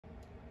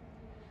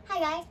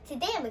guys,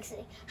 today I'm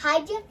explaining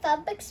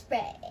hydrophobic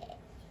spray.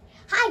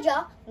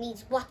 Hydro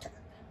means water,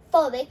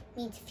 phobic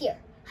means fear.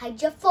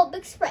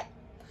 Hydrophobic spray.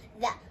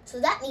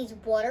 That means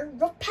water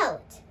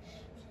repellent.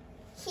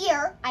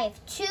 Here I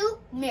have two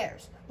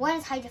mirrors. One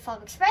is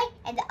hydrophobic spray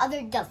and the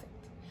other doesn't.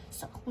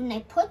 So when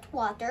I put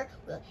water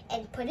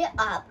and put it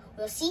up,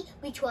 we'll see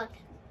which one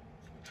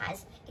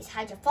is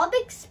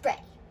hydrophobic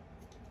spray.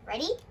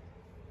 Ready?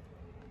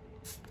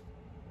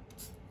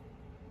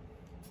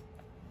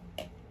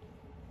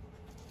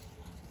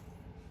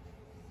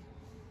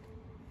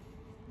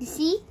 You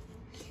see,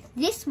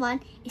 this one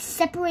is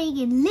separating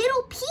in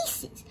little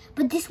pieces,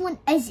 but this one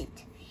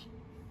isn't.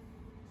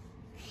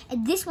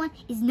 And this one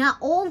is not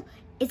all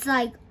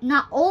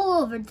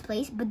over the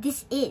place, but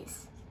this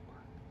is.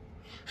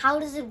 How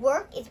does it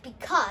work? It's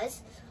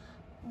because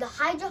the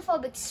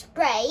hydrophobic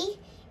spray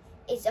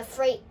is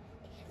afraid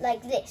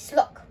like this.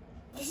 Look,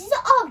 this is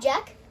an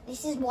object,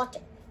 this is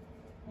water.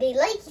 They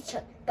like each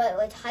other, but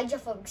with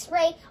hydrophobic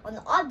spray on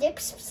the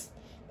objects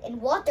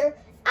and water,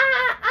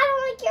 I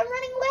don't like you, I'm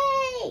running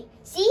away.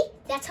 See,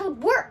 that's how it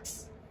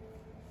works.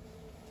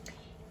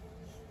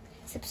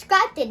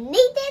 Subscribe to Nathan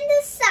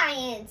the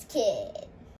Science Kid.